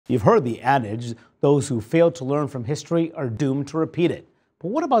You've heard the adage, those who fail to learn from history are doomed to repeat it. But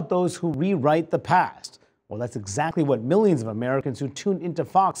what about those who rewrite the past? Well, that's exactly what millions of Americans who tuned into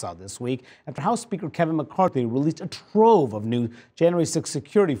Fox saw this week after House Speaker Kevin McCarthy released a trove of new January 6th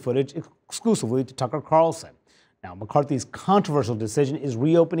security footage exclusively to Tucker Carlson. Now, McCarthy's controversial decision is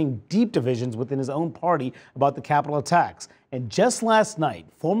reopening deep divisions within his own party about the Capitol attacks. And just last night,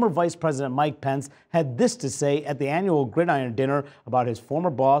 former Vice President Mike Pence had this to say at the annual Gridiron Dinner about his former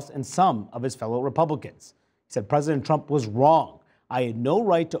boss and some of his fellow Republicans. He said President Trump was wrong. I had no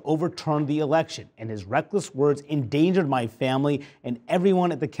right to overturn the election, and his reckless words endangered my family and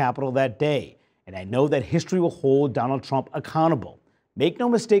everyone at the Capitol that day. And I know that history will hold Donald Trump accountable. Make no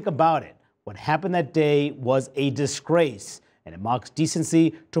mistake about it. What happened that day was a disgrace, and it mocks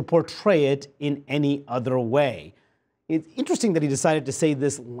decency to portray it in any other way. It's interesting that he decided to say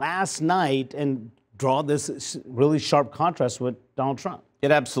this last night and draw this really sharp contrast with Donald Trump.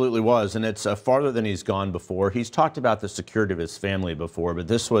 It absolutely was, and it's farther than he's gone before. He's talked about the security of his family before, but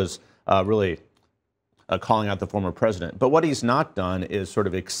this was really calling out the former president. But what he's not done is sort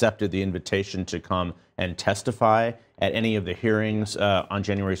of accepted the invitation to come and testify at any of the hearings on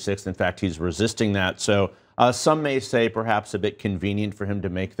January 6th. In fact, he's resisting that. So some may say perhaps a bit convenient for him to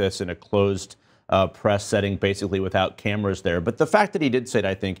make this in a closed press setting, basically without cameras there. But the fact that he did say it,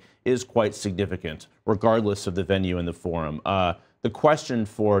 I think, is quite significant, regardless of the venue and the forum. The question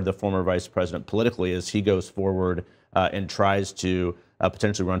for the former vice president politically is he goes forward and tries to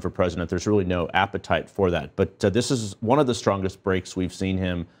potentially run for president. There's really no appetite for that. But this is one of the strongest breaks we've seen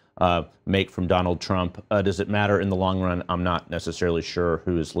him make from Donald Trump. Does it matter in the long run? I'm not necessarily sure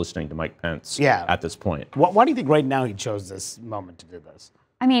who is listening to Mike Pence at this point. Why do you think right now he chose this moment to do this?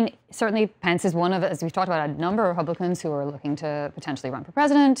 I mean, certainly Pence is one of, as we've talked about, a number of Republicans who are looking to potentially run for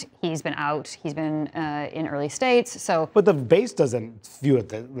president. He's been out. He's been in early states. So, but the base doesn't view it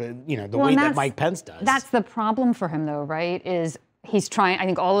the way that Mike Pence does. That's the problem for him, though, right? Is he's trying. I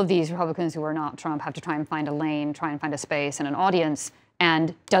think all of these Republicans who are not Trump have to try and find a lane, try and find a space and an audience.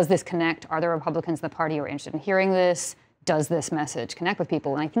 And does this connect? Are there Republicans in the party who are interested in hearing this? Does this message connect with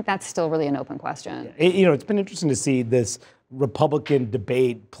people? And I think that's still really an open question. It's been interesting to see this Republican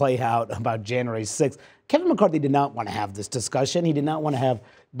debate play out about January 6th. Kevin McCarthy did not want to have this discussion. He did not want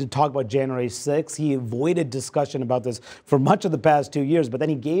to talk about January 6th. He avoided discussion about this for much of the past 2 years, but then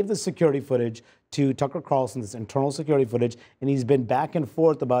he gave the security footage to Tucker Carlson, this internal security footage, and he's been back and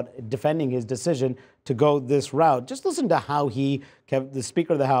forth about defending his decision to go this route. Just listen to how the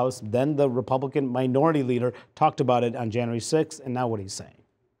Speaker of the House, then the Republican minority leader, talked about it on January 6th, and now what he's saying.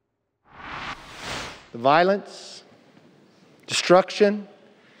 The violence, destruction,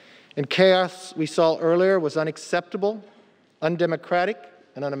 and chaos we saw earlier was unacceptable, undemocratic,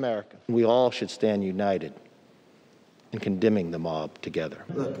 and un-American. We all should stand united in condemning the mob together.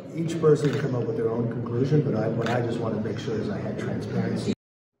 Look, each person can come up with their own conclusion, but what I just want to make sure is I had transparency.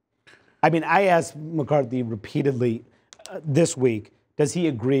 I mean, I asked McCarthy repeatedly this week, does he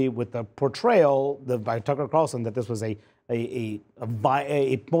agree with the portrayal by Tucker Carlson that this was a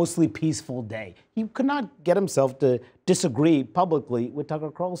mostly peaceful day? He could not get himself to disagree publicly with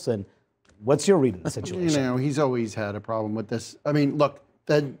Tucker Carlson. What's your read of the situation? He's always had a problem with this. I mean, look,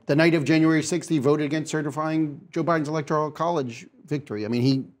 the night of January 6th, he voted against certifying Joe Biden's Electoral College victory. I mean,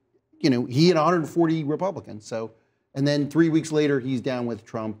 he had 140 Republicans. So, and then 3 weeks later, he's down with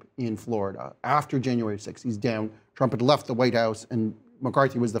Trump in Florida. After January 6th, he's down. Trump had left the White House, and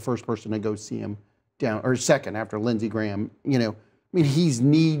McCarthy was the first person to go see him down, or second after Lindsey Graham. I mean, he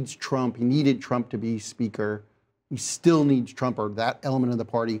needs Trump. He needed Trump to be speaker. He still needs Trump or that element of the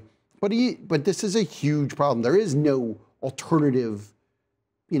party. But this is a huge problem. There is no alternative,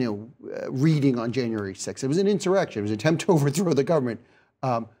 reading on January 6th. It was an insurrection. It was an attempt to overthrow the government.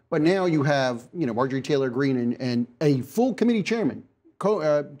 But now you have, Marjorie Taylor Greene and a full committee chairman,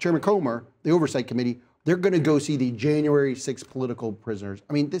 Chairman Comer, the Oversight Committee. They're going to go see the January 6th political prisoners.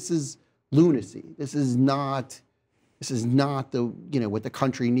 I mean, this is lunacy. This is not the what the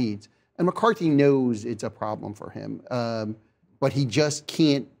country needs. And McCarthy knows it's a problem for him, but he just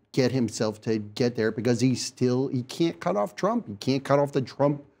can't get himself to get there because he can't cut off Trump. He can't cut off the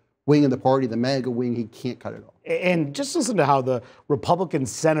Trump wing of the party, the MAGA wing. He can't cut it off. And just listen to how the Republican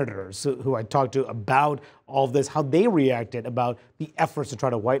senators who I talked to about all of this, how they reacted about the efforts to try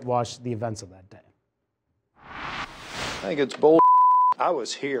to whitewash the events of that day. I think it's bull. I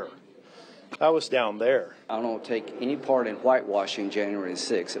was here. I was down there. I don't take any part in whitewashing January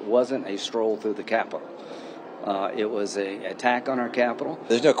 6th. It wasn't a stroll through the Capitol. It was an attack on our Capitol.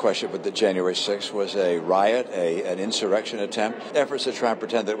 There's no question but that January 6th was a riot, an insurrection attempt. Efforts to try and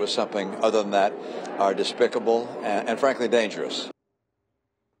pretend that it was something other than that are despicable and frankly dangerous.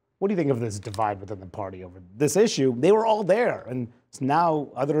 What do you think of this divide within the party over this issue? They were all there, and now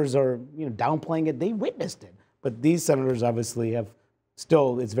others are downplaying it. They witnessed it, but these senators obviously have.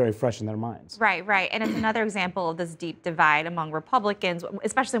 Still, it's very fresh in their minds. Right, right. And it's another example of this deep divide among Republicans,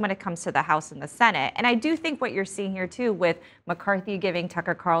 especially when it comes to the House and the Senate. And I do think what you're seeing here, too, with McCarthy giving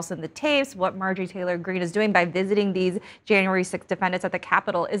Tucker Carlson the tapes, what Marjorie Taylor Greene is doing by visiting these January 6th defendants at the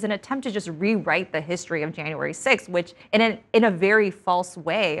Capitol is an attempt to just rewrite the history of January 6th, which in a very false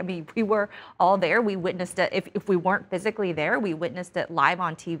way. I mean, we were all there. We witnessed it. If we weren't physically there, we witnessed it live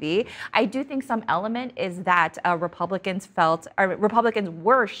on TV. I do think some element is that Republicans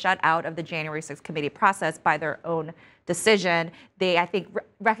were shut out of the January 6th committee process by their own decision. They, I think,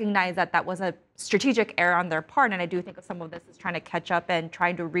 recognize that that was a strategic error on their part, and I do think some of this is trying to catch up and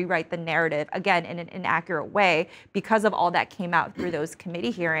trying to rewrite the narrative, again, in an inaccurate way because of all that came out through those committee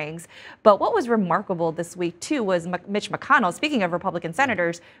hearings. But what was remarkable this week, too, was Mitch McConnell, speaking of Republican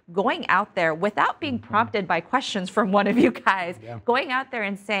senators, going out there without being prompted by questions from one of you guys, going out there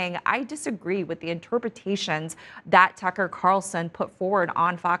and saying, I disagree with the interpretations that Tucker Carlson put forward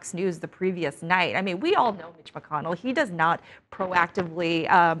on Fox News the previous night. I mean, we all know Mitch McConnell. He does not proactively,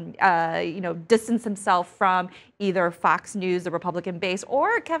 distance himself from either Fox News, the Republican base,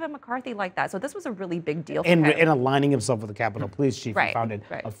 or Kevin McCarthy like that. So this was a really big deal for him. And aligning himself with the Capitol Police Chief. He found it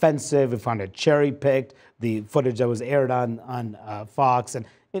offensive. He found it cherry-picked, the footage that was aired on Fox. And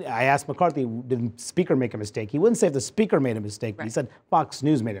I asked McCarthy, did the speaker make a mistake? He wouldn't say if the speaker made a mistake, but he said Fox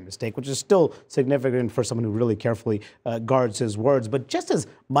News made a mistake, which is still significant for someone who really carefully guards his words. But just as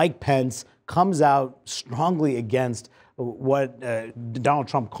Mike Pence comes out strongly against what Donald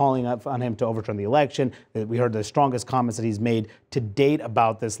Trump calling up on him to overturn the election, we heard the strongest comments that he's made to date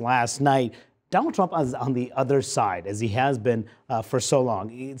about this last night. Donald Trump is on the other side, as he has been for so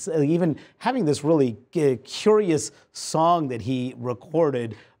long. It's even having this really curious song that he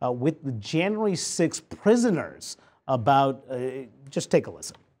recorded with the January 6th prisoners about, just take a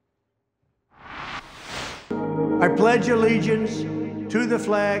listen. I pledge allegiance to the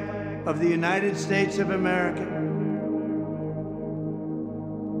flag of the United States of America.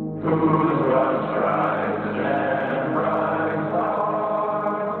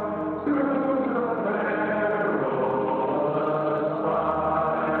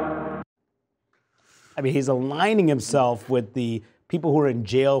 I mean, he's aligning himself with the people who are in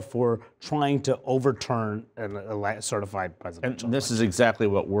jail for trying to overturn a certified presidential And this is exactly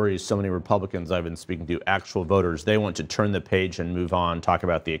what worries so many Republicans I've been speaking to, actual voters. They want to turn the page and move on, talk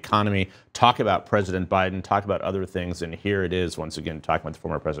about the economy, talk about President Biden, talk about other things, and here it is, once again, talking about the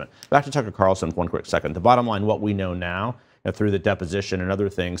former president. Back to Tucker Carlson for one quick second. The bottom line, what we know now, through the deposition and other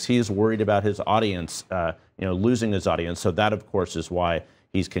things, he's worried about his audience, losing his audience. So that, of course, is why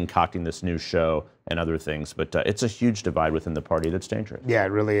he's concocting this new show and other things. But it's a huge divide within the party that's dangerous. Yeah,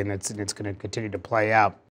 really, and it's going to continue to play out.